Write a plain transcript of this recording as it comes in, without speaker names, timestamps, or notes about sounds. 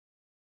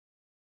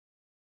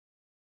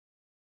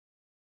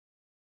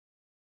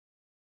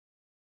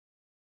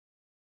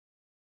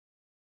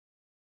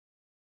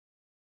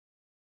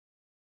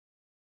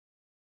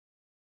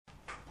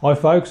Hi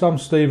folks, I'm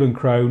Stephen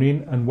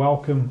Cronin and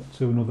welcome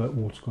to another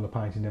watercolour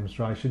painting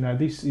demonstration. Now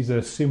this is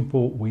a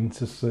simple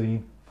winter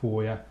scene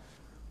for you.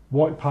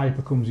 White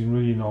paper comes in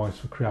really nice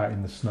for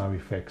creating the snow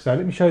effect. So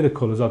let me show you the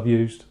colours I've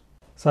used.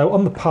 So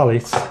on the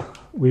palette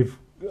we've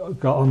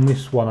got, on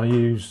this one I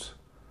used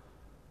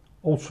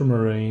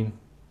ultramarine.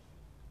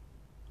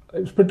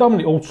 It was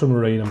predominantly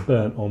ultramarine and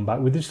burnt umber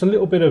with just a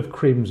little bit of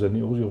crimson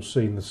you'll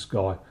see in the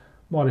sky.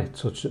 Might have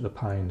touched at the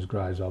Payne's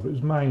greys of, it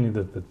was mainly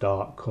the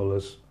dark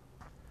colours.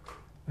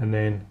 And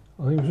then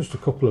I think it was just a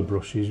couple of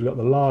brushes. We've got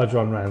the large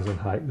Ron Ranson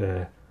hake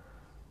there,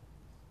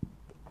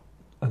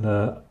 and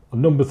a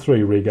number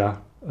 3 rigger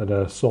and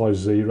a size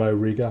 0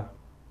 rigger.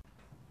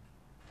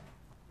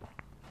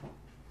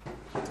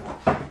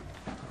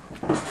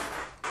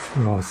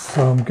 Right,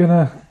 so I'm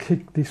gonna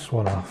kick this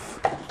one off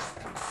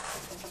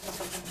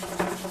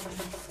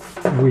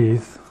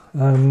with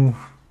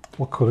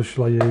what colour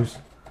shall I use?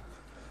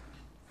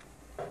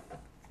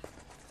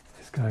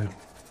 Let's go a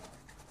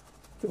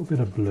little bit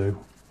of blue.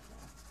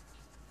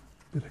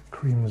 Bit of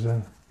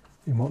crimson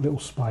in what little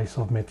space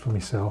I've made for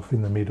myself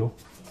in the middle,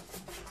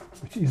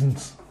 which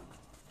isn't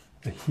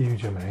a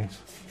huge amount.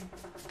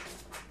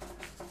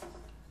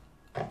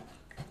 Let's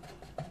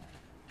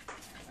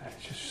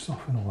just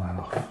soften all that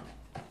off.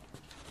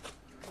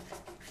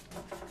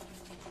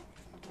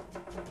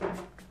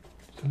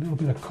 Just a little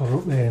bit of colour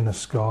up there in the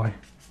sky.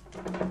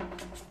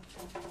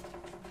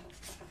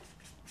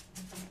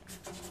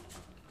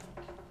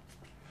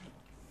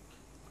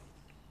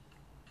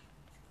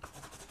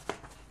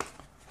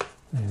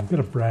 And a bit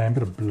of brown, a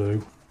bit of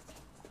blue,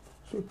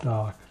 sort of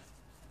dark.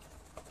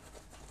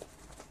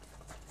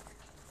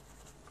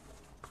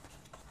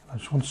 I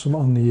just want some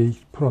on the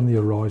put on the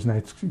horizon now.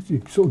 It's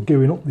sort of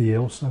going up the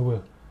hill, so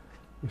we're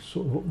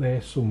sort of up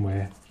there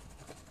somewhere.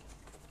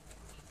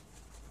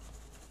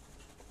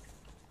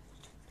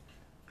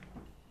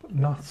 But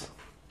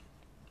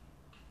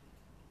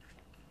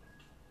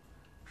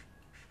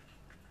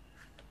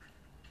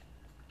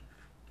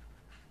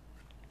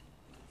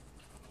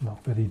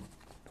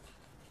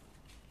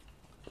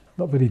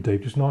not very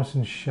deep, just nice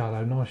and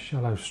shallow, nice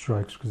shallow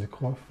strokes because they're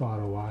quite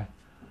far away.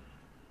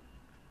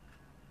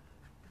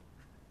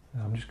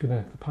 Now I'm just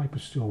gonna, the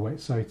paper's still wet,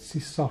 so it's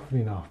just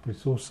softening off, but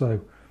it's also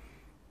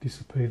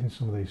disappeared in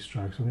some of these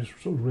strokes. I'm just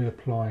sort of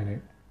reapplying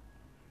it.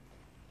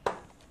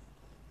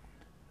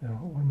 Now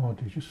what I might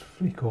do is just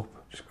flick up,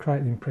 just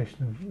create the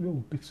impression of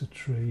little bits of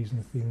trees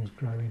and things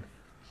growing.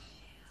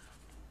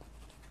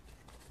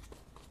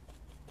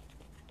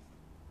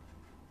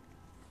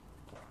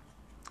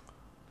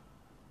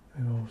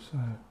 And also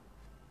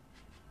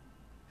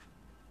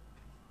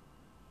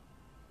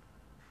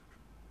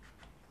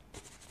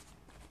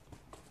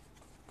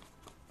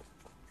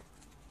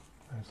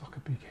there's like a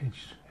big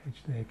hedge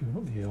there going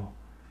up the hill.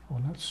 Oh,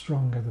 and that's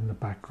stronger than the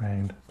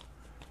background.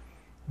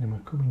 And then we're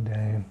coming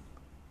down.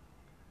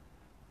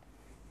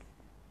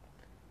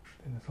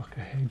 Then there's like a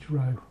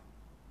hedgerow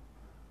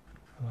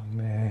along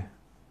there.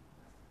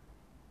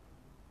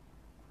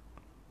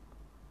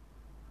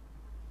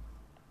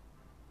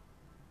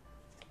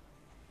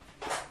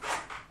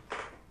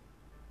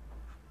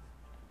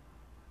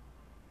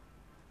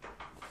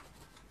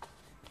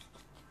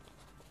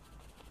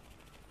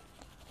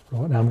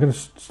 Right, now I'm going to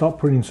start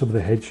putting in some of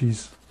the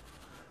hedges.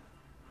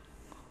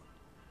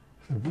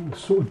 So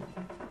sort of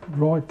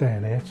right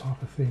down there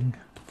type of thing.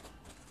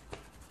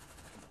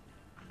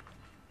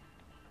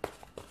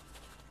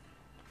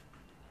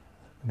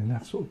 And then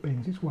that sort of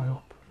bends its way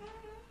up.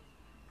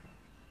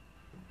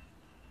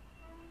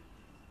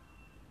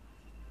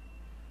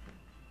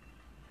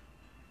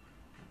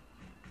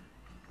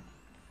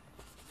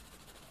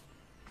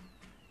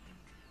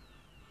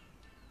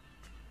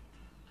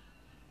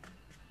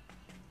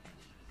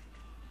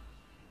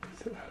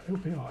 A little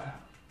bit higher.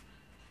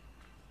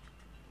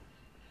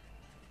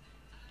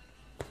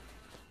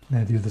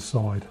 Now the other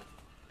side.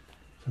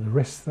 So the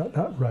rest of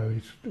that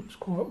road looks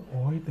quite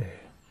wide there.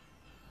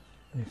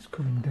 And it's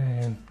coming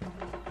down.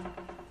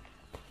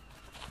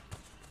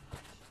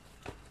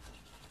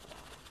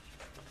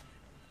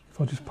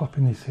 If I just pop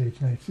in this hedge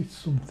now, it's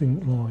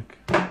something like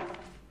that.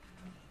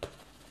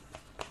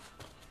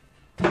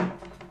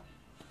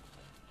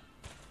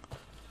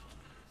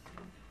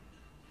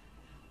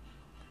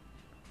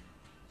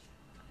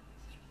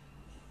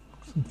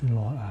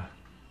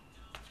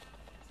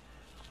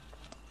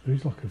 There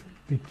is like a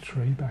big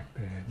tree back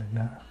there, and then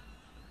that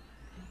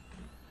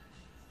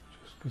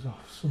just goes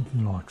off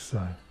something like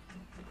so.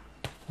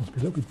 Must be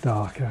a little bit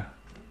darker.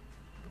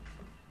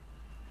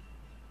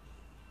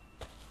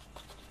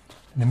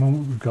 And then when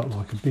we've got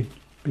like a big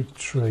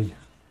tree,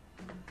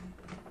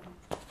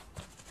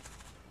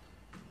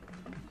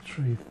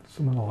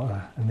 something like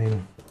that, and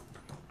then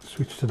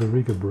switch to the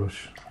rigger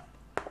brush.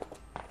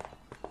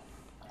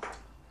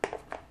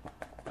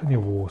 Plenty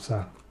of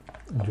water,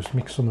 and just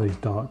mix some of these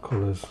dark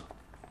colours,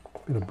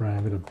 bit of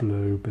brown, bit of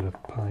blue, bit of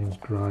Payne's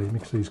grey,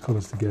 mix these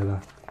colours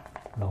together,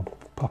 and I'll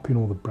pop in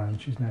all the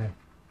branches now.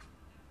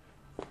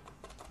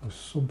 There's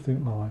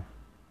something like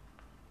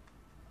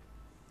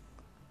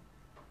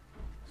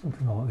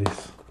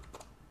this.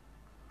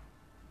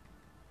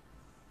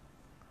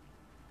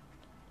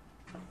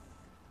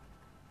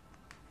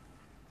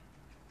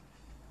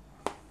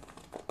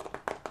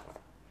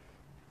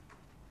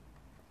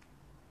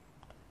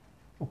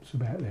 up to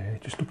about there,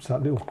 just up to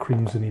that little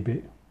crimsony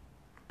bit.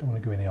 Don't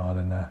want to go any higher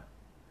than that.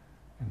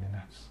 And then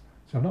that's,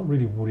 so I'm not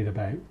really worried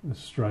about the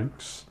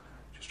strokes,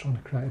 just trying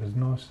to create it as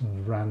nice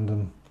and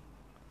random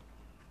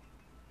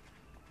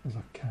as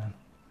I can.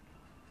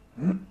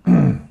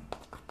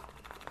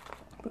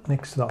 But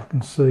next to that I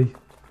can see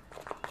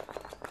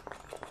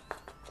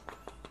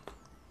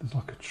there's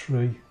like a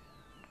tree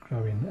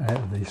growing out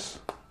of this,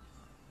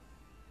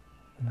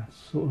 and that's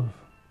sort of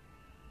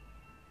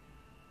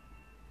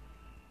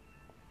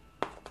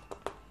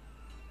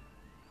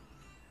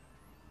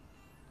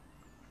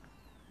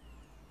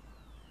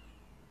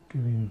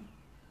giving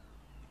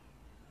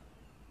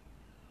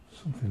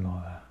something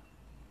like that.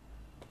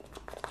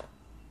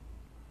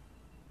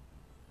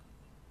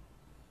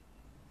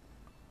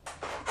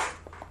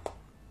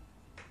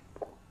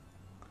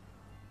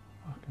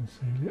 I can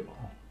see a little.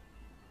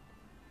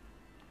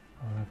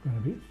 Oh, I've gone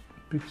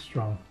a bit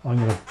strong. I'm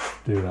going to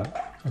do that.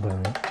 I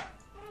don't think.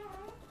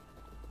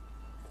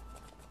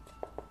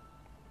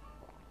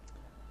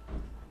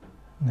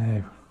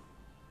 Now,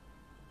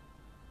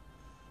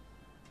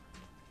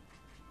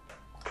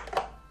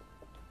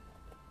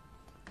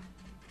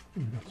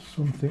 we've got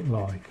something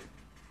like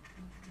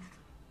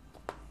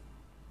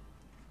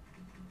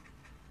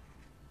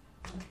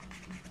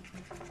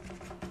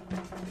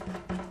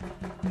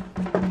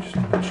just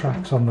like the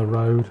tracks on the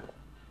road,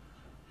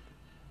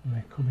 and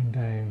they're coming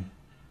down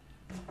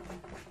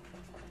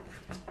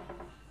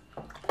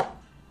a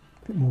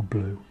bit more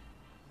blue.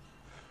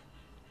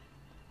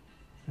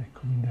 They're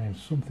coming down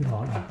something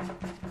like that.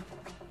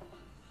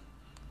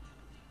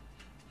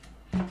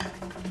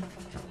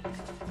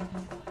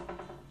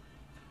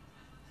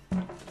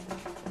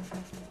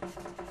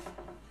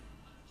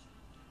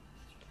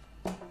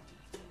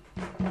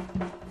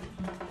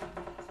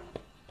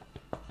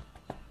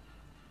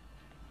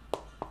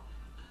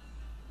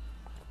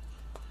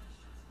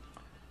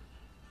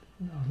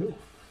 A little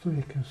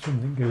flick of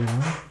something going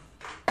on.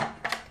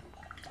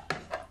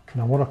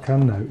 Now what I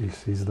can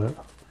notice is that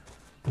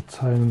the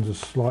tones are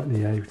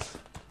slightly out.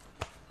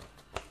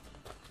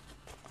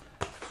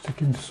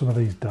 Stick into some of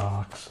these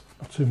darks,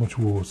 not too much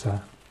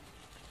water,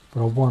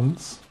 but I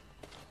want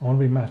to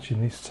be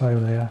matching this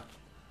tone here.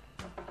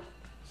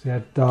 See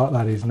how dark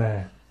that is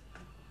now?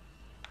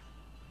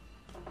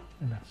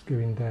 And that's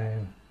going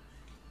down.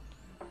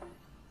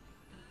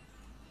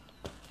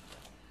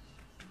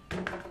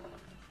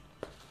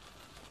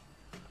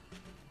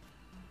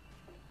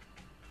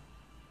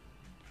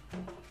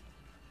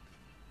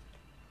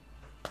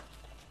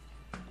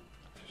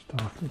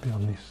 Darken it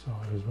on this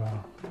side as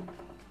well.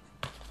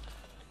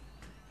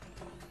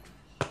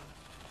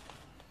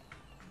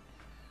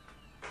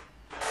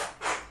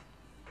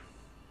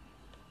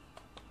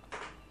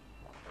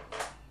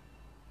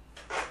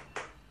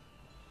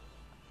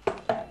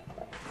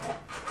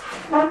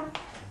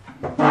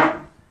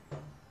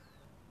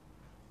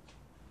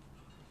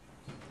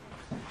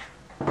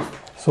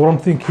 So what I'm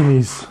thinking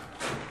is,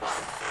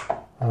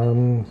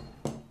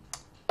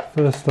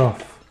 first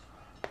off,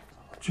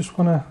 I just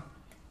want to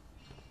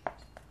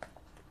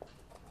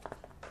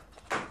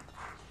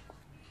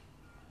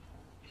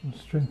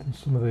strengthen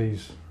some of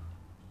these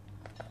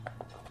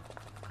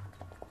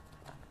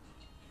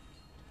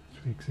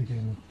twigs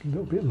again, a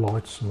little bit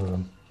light, some of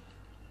them.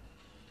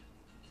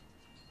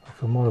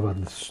 I might have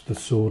had the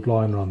sword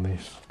liner on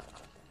this.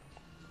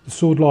 The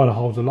sword liner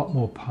holds a lot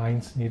more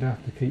paint and you'd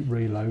have to keep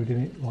reloading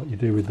it like you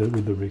do with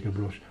the rigger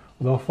brush.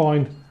 Although I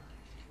find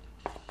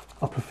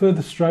I prefer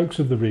the strokes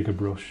of the rigger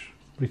brush,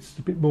 but it's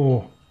a bit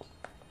more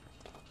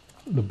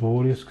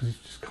laborious because it's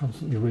just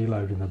constantly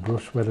reloading the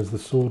brush, whereas the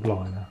sword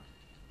liner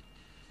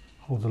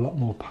holds a lot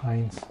more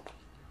paint.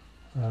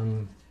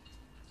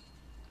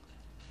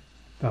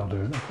 That'll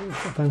do it.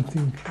 I don't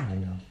think.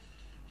 Hang on.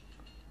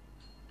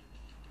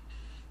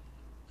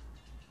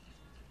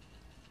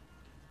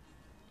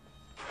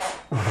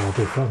 I'll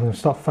do it. I'm going to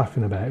start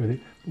faffing about with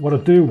it. What I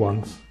do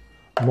want,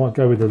 I might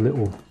go with the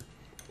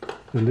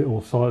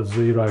little size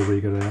 0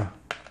 rigger there.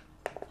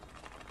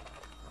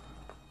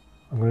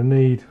 I'm going to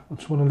need. I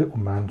just want a little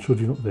man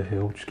trudging up the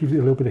hill. Just gives it a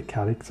little bit of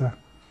character.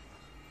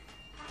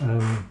 It's going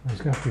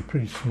to have to be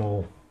pretty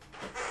small.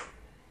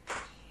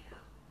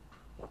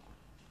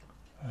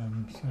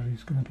 So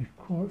he's going to be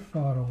quite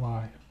far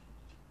away.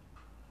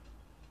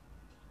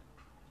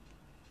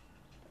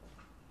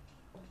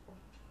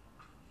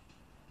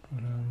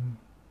 But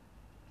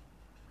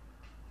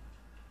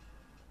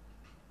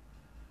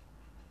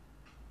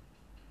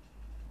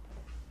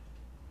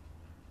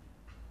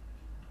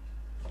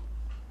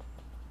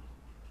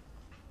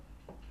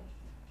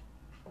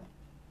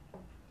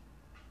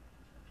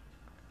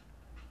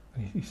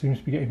he seems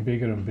to be getting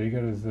bigger and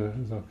bigger as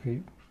I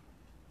keep.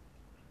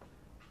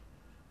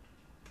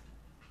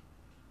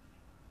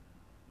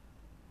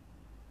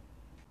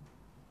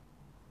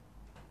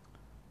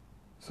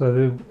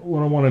 So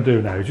what I want to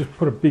do now is just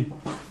put a big,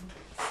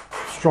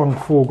 strong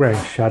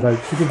foreground shadow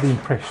to give the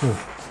impression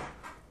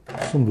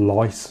of some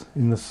light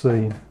in the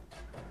scene.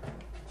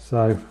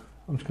 So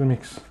I'm just going to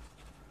mix a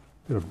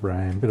bit of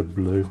brown, a bit of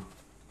blue.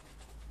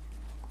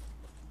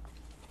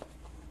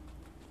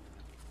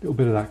 little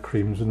bit of that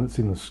crimson that's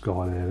in the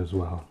sky there as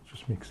well.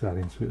 Just mix that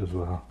into it as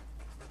well.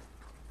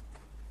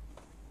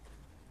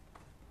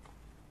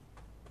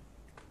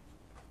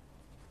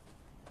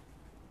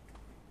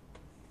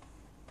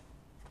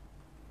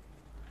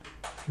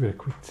 Give it a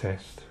quick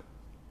test.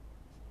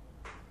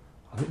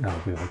 I think that'll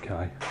be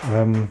okay.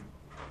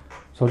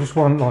 So I just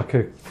want like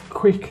a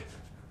quick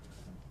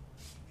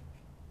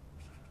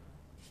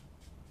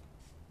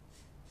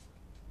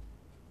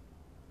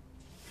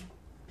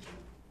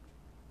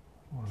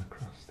one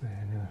across there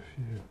and then a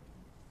few.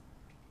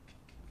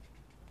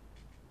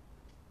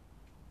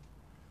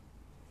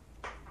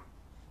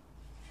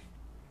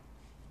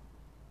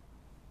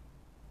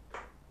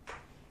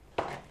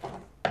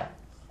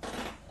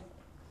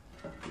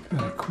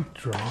 A quick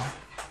dry.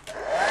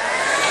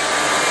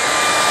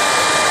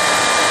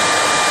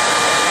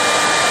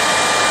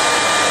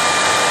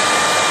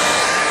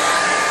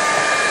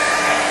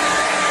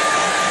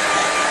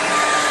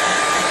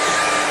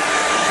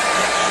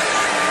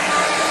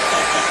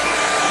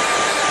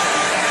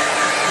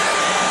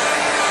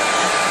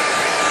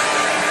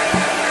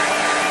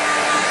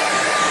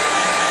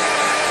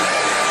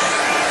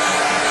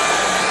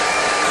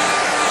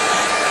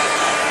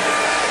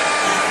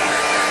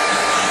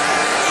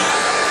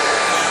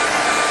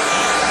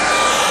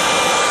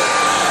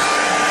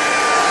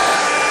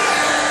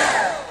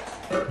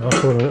 I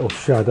want a little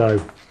shadow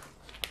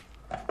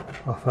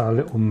off our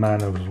little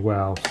man as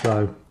well,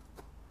 so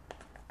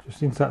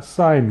just into that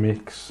same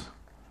mix,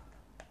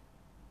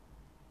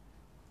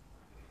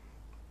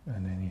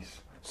 and then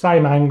his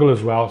same angle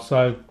as well,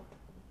 so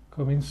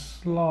coming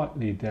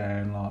slightly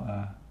down like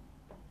that.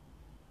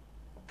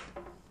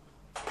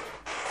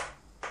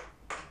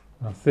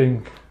 I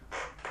think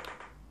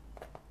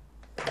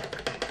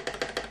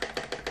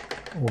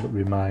all that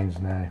remains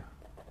now,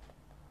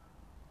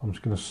 I'm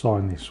just going to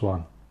sign this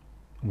one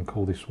and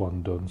call this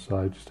one done.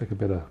 So just take a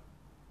bit of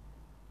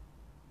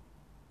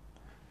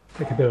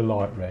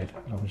light red,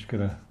 and I'm just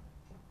going to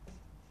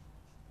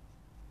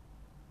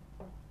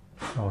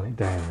sign it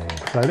down there.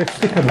 So let's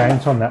stick a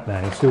mount on that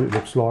now and see what it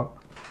looks like.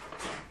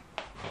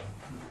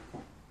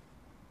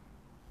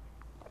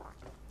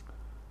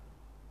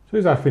 So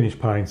here's our finished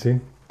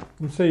painting.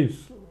 You can see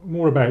it's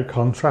more about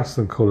contrast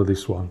than colour,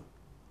 this one.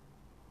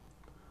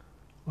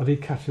 I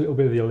did catch a little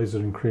bit of the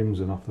alizarin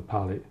crimson off the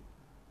palette,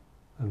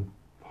 and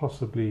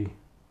possibly,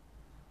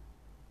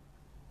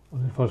 I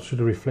don't know if I should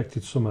have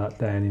reflected some of that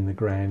down in the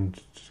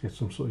ground just to get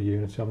some sort of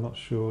unity. I'm not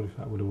sure if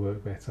that would have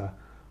worked better,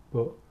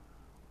 but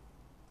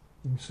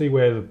you can see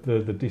where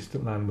the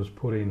distant land was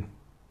put in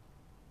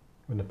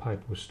when the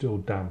paper was still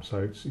damp,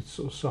 so it's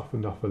sort of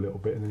softened off a little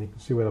bit, and then you can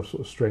see where I've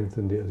sort of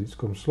strengthened it as it's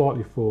come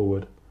slightly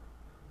forward.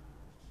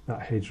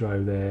 That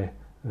hedgerow there,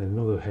 and then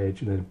another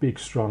hedge, and then a big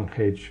strong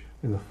hedge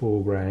in the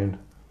foreground,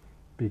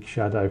 big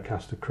shadow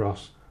cast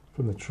across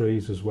from the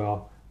trees as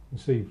well. You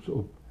can see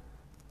sort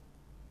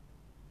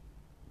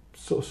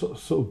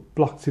of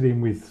blocked it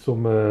in with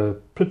some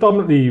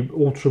predominantly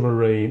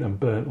ultramarine and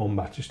burnt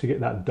umber, just to get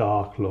that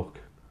dark look,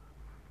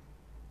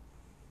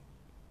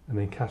 and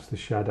then cast the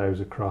shadows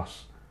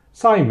across.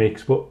 Same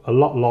mix, but a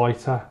lot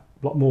lighter,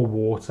 a lot more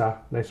water,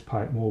 less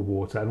paint, more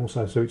water, and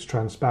also so it's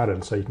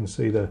transparent, so you can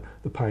see the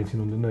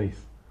painting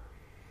underneath.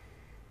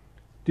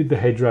 Did the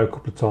hedgerow a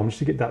couple of times just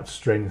to get that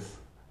strength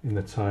in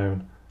the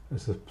tone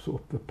as the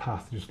sort of the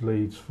path just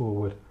leads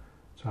forward.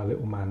 So our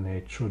little man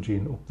there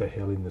trudging up the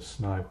hill in the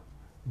snow.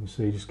 You can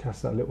see just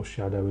cast that little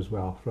shadow as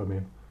well from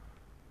him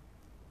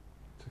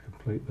to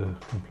complete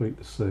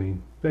the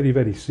scene. Very,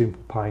 very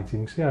simple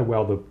painting. See how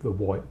well the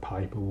white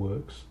paper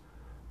works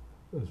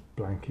as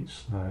blanket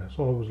snow.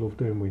 So I always love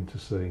doing winter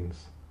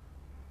scenes.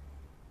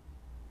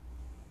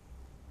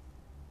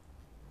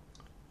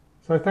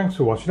 So thanks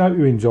for watching. I hope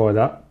you enjoy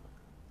that.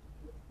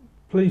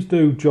 Please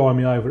do join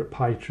me over at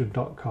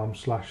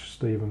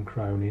patreon.com/Stephen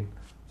Cronin.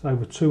 There's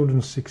over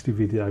 260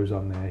 videos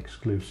on there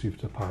exclusive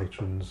to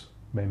patrons,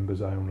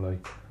 members only.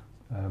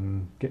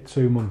 Get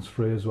 2 months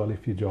free as well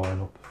if you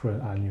join up for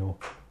an annual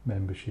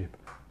membership.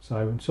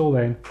 So until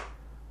then, if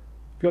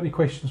you've got any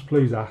questions,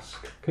 please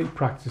ask. Keep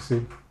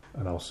practicing,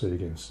 and I'll see you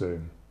again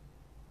soon.